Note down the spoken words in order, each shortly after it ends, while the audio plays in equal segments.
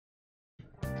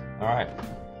Alright,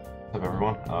 what's up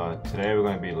everyone? Today we're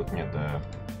going to be looking at the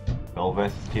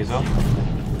Bel'Veth teaser.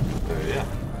 So yeah.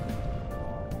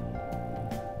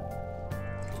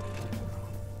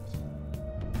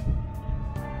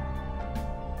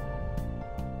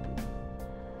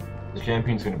 The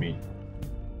champion's going to be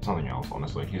something else,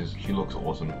 honestly. She looks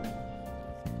awesome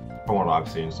from what I've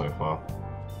seen so far.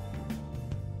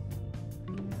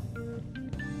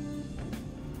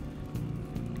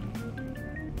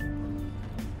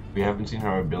 We haven't seen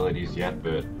her abilities yet,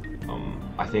 but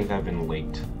I think they've been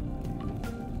leaked.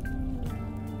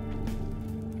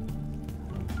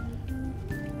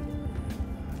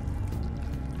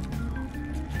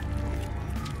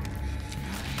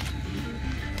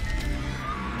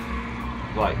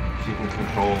 Like, she can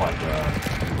control like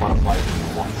butterflies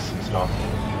and moths and stuff.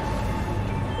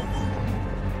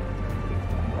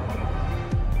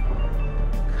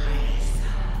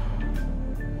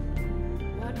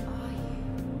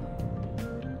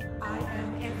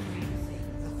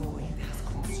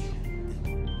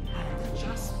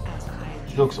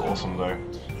 She looks awesome though.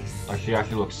 Like, she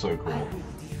actually looks so cool.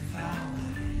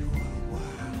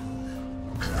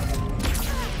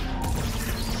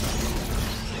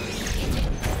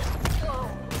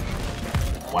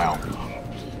 Wow.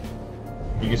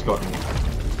 You just got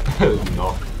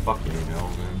knocked. Fucking hell,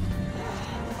 man.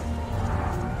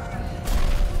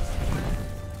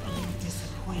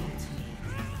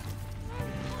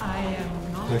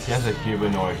 So she has a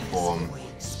humanoid form.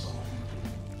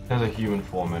 There's a human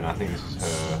form, and I think this is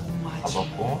her other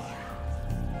form.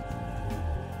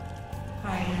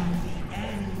 I am the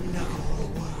end of the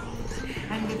world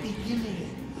and the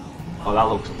beginning. Oh, that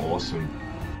looks awesome.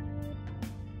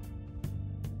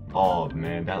 Oh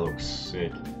man, that looks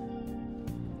sick.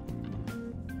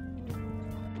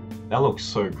 That looks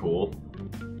so cool.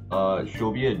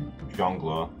 She'll be a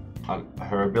jungler.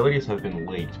 Her abilities have been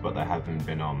leaked, but they haven't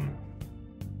been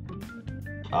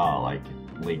like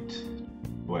leaked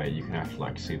where you can actually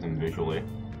like see them visually.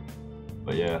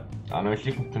 But yeah, I know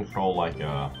she can control like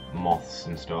moths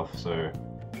and stuff, so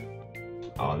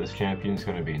this champion's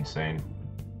gonna be insane.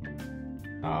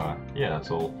 Yeah,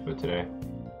 that's all for today.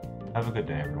 Have a good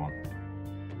day, everyone.